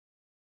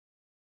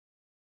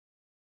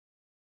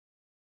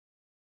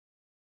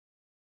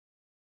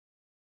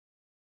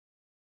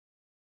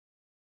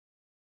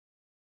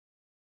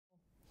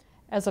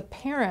As a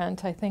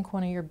parent, I think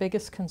one of your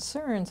biggest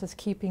concerns is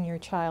keeping your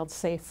child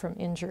safe from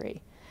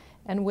injury.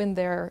 And when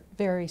they're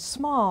very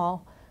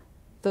small,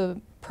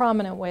 the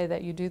prominent way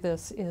that you do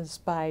this is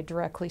by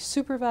directly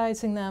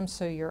supervising them,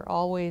 so you're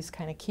always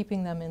kind of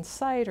keeping them in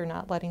sight or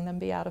not letting them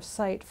be out of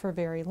sight for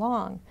very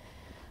long.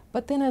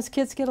 But then as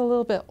kids get a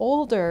little bit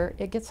older,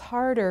 it gets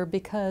harder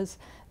because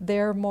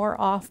they're more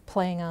off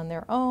playing on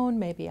their own,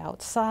 maybe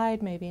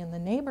outside, maybe in the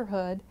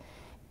neighborhood,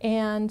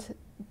 and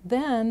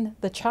then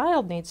the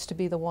child needs to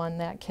be the one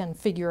that can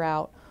figure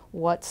out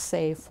what's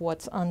safe,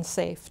 what's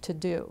unsafe to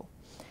do.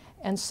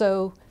 And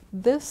so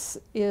this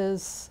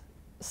is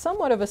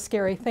somewhat of a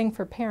scary thing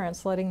for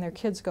parents, letting their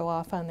kids go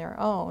off on their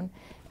own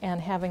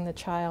and having the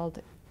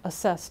child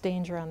assess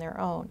danger on their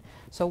own.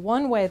 So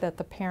one way that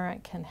the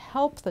parent can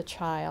help the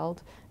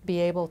child be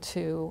able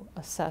to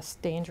assess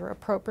danger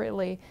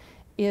appropriately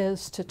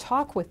is to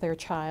talk with their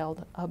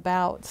child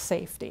about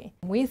safety.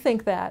 We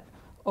think that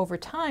over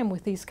time,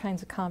 with these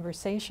kinds of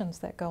conversations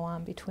that go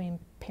on between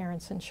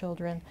parents and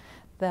children,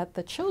 that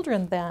the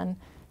children then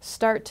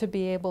start to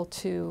be able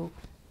to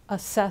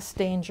assess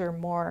danger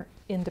more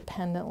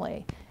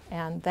independently.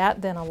 And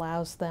that then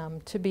allows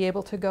them to be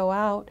able to go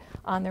out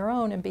on their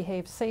own and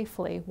behave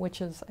safely,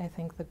 which is, I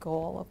think, the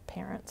goal of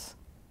parents.